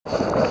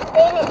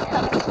They didn't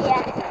tell us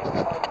yet.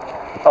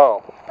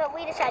 Oh. But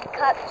we just had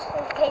cups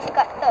in case you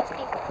got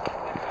thirsty.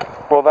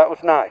 Well, that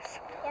was nice.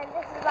 And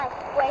this is like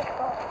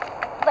wasteful,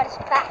 but it's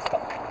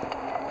plastic.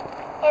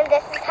 And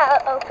this is how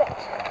it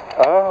opens.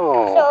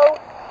 Oh. So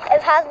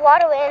it has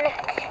water in,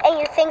 and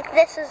you think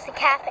this is the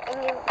cap,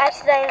 and you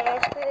accidentally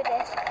unscrew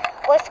this.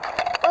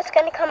 What's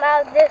going to come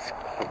out of this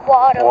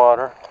water?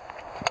 Water.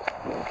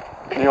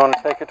 You want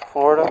to take it to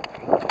Florida?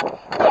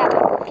 Yeah,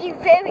 but be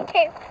very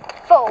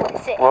careful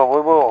with it. Well,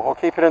 we will. We'll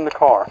keep it in the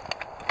car.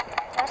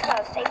 That's what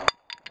I was thinking.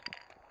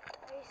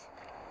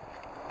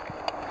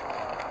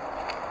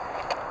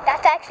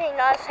 That's actually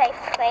not a safe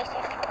place if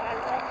you want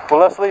it. Well,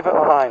 let's leave it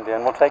behind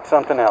then. We'll take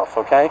something else,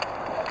 okay?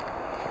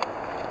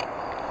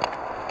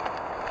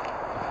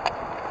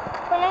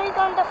 When are you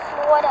going to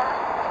Florida?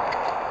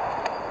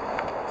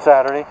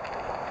 Saturday.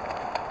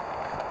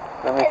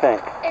 Let me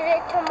think. Is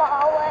it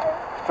tomorrow?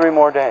 3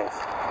 more days.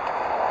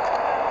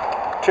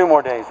 2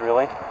 more days,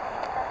 really.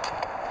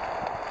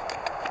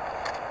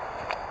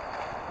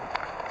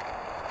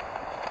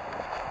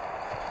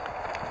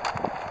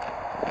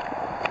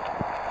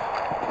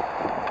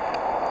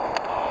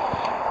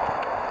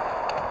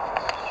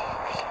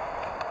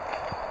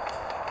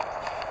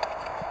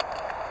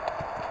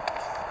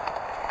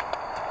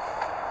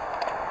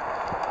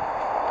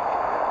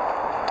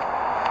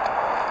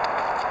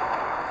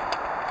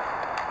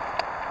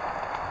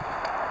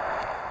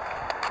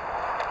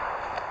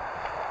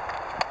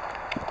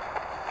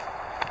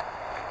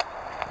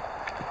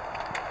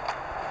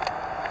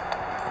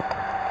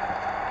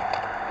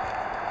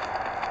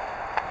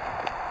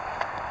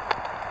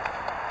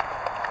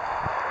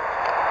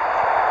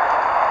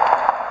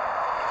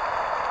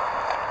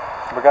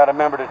 We got to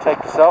remember to take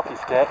the selfie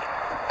stick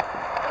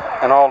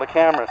and all the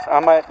cameras. I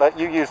might let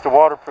you use the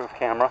waterproof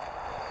camera.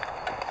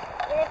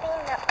 It'll be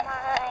not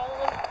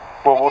mine.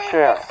 Well, we'll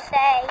share. What does this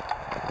say?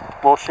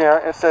 We'll share.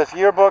 It says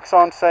yearbooks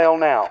on sale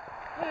now.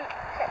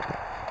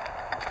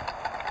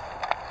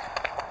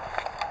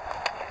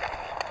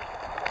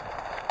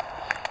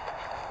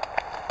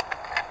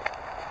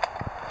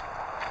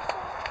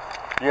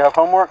 Do you have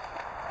homework?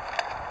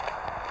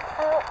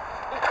 Oh,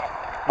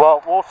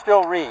 Well, we'll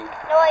still read.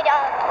 no, I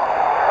don't.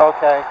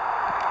 Okay.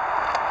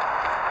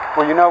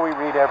 Well, you know we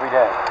read every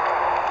day.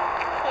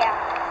 Yeah.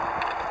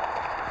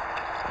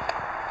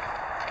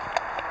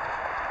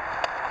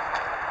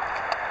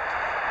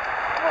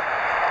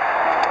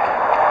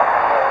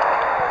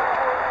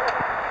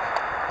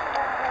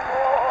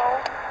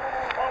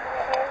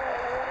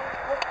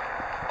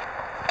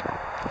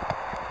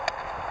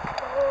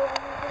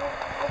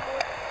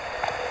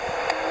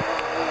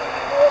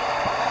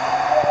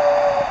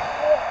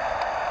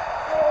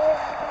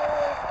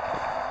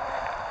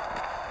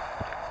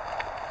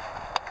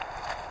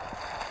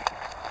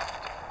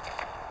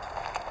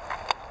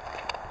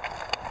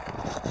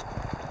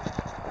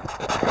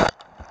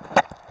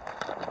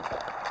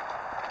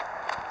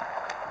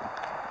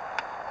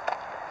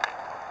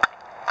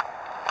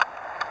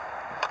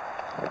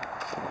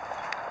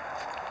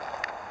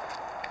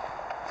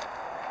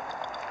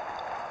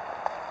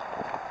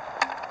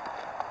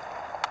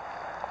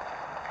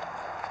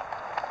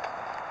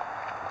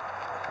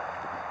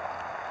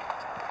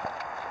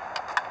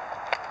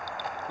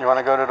 You want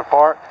to go to the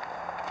park?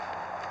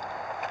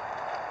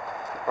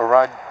 Or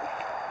ride?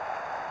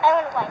 I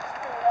want to ride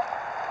scooter.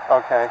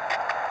 Okay.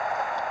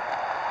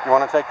 You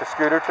want to take the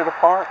scooter to the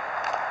park?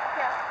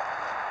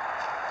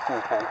 No.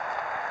 Okay.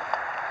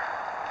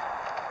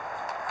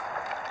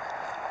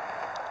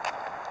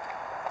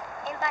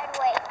 And by the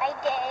way, I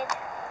did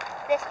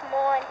this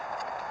morning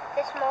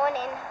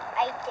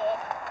I did,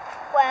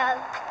 well,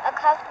 a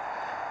couple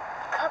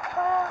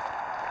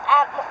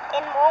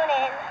in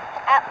morning,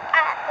 at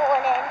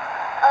morning,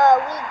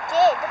 we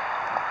did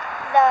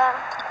the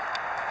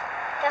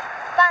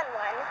fun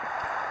one.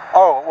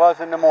 Oh, it was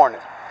in the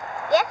morning.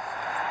 Yes.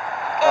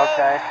 And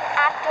Okay.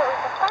 after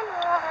the fun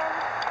one,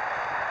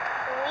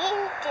 we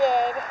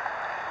did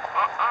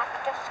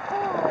after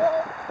school.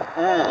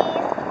 We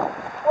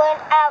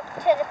went out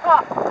to the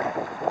park.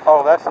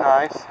 Oh, that's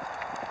nice.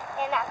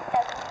 And after